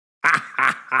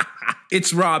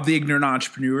It's Rob, the ignorant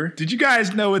entrepreneur. Did you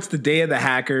guys know it's the day of the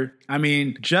hacker? I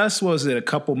mean, just was it a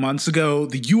couple months ago,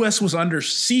 the US was under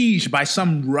siege by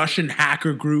some Russian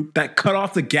hacker group that cut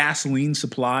off the gasoline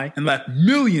supply and left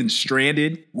millions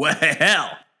stranded?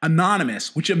 Well,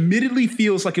 Anonymous, which admittedly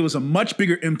feels like it was a much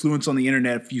bigger influence on the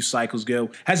internet a few cycles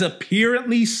ago, has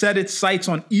apparently set its sights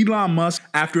on Elon Musk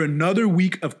after another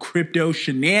week of crypto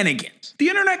shenanigans. The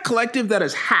internet collective that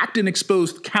has hacked and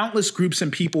exposed countless groups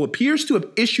and people appears to have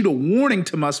issued a warning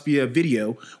to Musk via a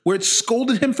video where it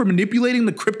scolded him for manipulating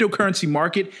the cryptocurrency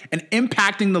market and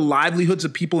impacting the livelihoods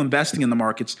of people investing in the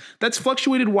markets that's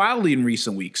fluctuated wildly in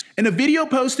recent weeks. In a video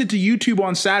posted to YouTube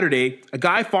on Saturday, a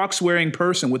guy-fawke wearing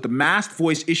person with a masked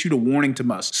voice issued a warning to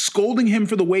Musk, scolding him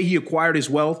for the way he acquired his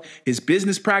wealth, his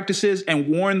business practices, and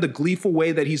warned the gleeful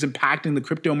way that he's impacting the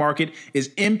crypto market is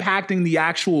impacting the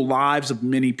actual lives of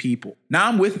many people. Now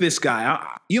I'm with this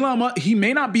guy. Elon Musk, he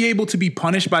may not be able to be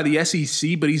punished by the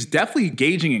SEC, but he's definitely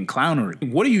engaging in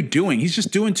clownery. What are you doing? He's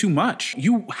just doing too much.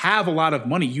 You have a lot of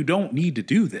money. You don't need to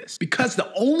do this. Because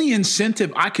the only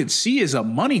incentive I could see is a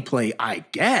money play, I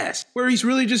guess, where he's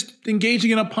really just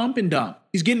engaging in a pump and dump.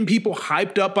 He's getting people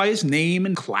hyped up by his name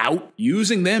and clout,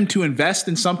 using them to invest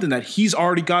in something that he's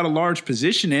already got a large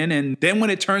position in, and then when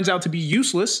it turns out to be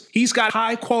useless, he's got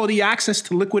high quality access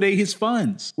to liquidate his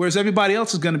funds, whereas everybody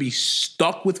else is going to be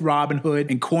stuck with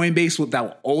Robinhood and Coinbase that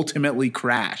will ultimately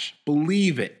crash.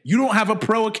 Believe it. You don't have a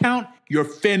pro account, you're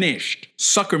finished.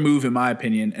 Sucker move in my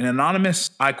opinion. And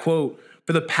Anonymous, I quote,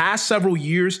 "For the past several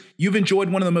years, you've enjoyed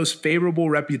one of the most favorable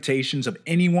reputations of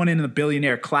anyone in the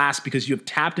billionaire class because you have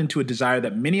tapped into a desire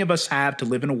that many of us have to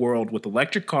live in a world with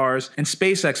electric cars and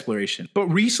space exploration. But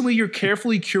recently, your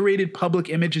carefully curated public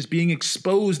image is being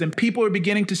exposed and people are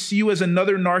beginning to see you as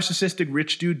another narcissistic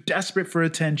rich dude desperate for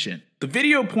attention." The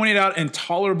video pointed out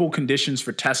intolerable conditions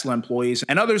for Tesla employees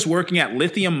and others working at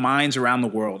lithium mines around the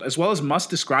world, as well as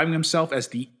Musk describing himself as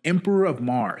the Emperor of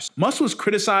Mars. Musk was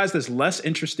criticized as less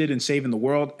interested in saving the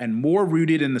world and more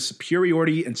rooted in the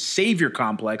superiority and savior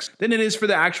complex than it is for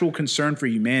the actual concern for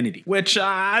humanity. Which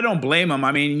I don't blame him.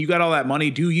 I mean, you got all that money,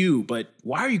 do you? But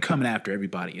why are you coming after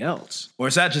everybody else? Or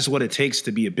is that just what it takes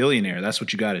to be a billionaire? That's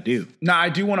what you got to do. Now, I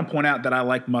do want to point out that I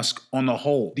like Musk on the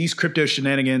whole. These crypto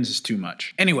shenanigans is too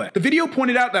much. Anyway, the video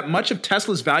pointed out that much of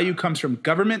Tesla's value comes from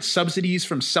government subsidies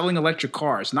from selling electric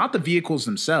cars, not the vehicles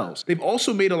themselves. They've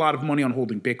also made a lot of money on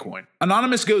holding Bitcoin.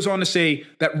 Anonymous goes on to say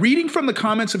that reading from the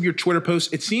comments of your Twitter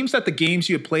posts, it seems that the games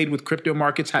you have played with crypto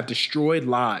markets have destroyed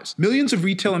lives. Millions of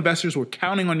retail investors were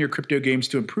counting on your crypto games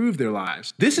to improve their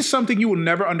lives. This is something you will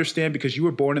never understand because you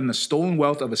were born in the stolen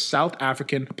wealth of a South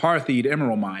African apartheid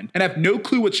emerald mine and have no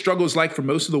clue what struggle is like for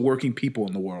most of the working people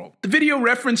in the world. The video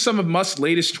referenced some of Musk's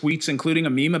latest tweets, including a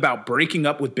meme about breaking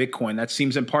up with Bitcoin that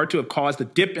seems in part to have caused a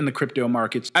dip in the crypto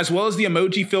markets, as well as the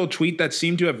emoji-filled tweet that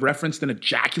seemed to have referenced an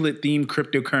ejaculate-themed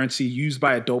cryptocurrency used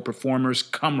by adult performers,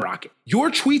 Cumrocket. Your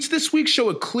tweets this week show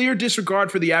a clear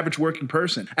disregard for the average working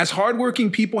person, as hardworking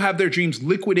people have their dreams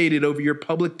liquidated over your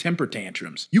public temper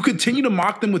tantrums. You continue to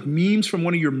mock them with memes from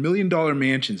one of your million-dollar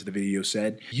mansions, the video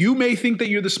said. You may think that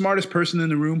you're the smartest person in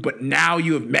the room, but now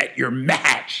you have met your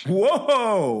match.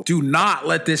 Whoa! Do not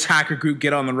let this hacker group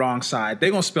get on the wrong side.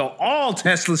 They're gonna spill all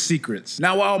Tesla's secrets.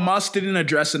 Now, while Musk didn't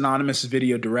address Anonymous'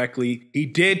 video directly, he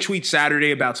did tweet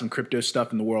Saturday about some crypto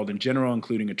stuff in the world in general,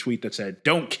 including a tweet that said,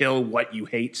 "Don't kill what you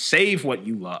hate, save what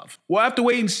you love." We'll have to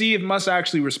wait and see if Musk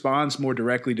actually responds more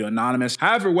directly to Anonymous.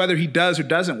 However, whether he does or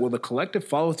doesn't, will the collective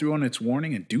follow through on its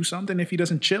warning and do something if he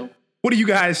doesn't chill? What do you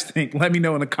guys think? Let me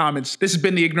know in the comments. This has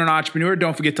been The Ignorant Entrepreneur.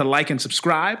 Don't forget to like and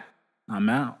subscribe. I'm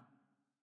out.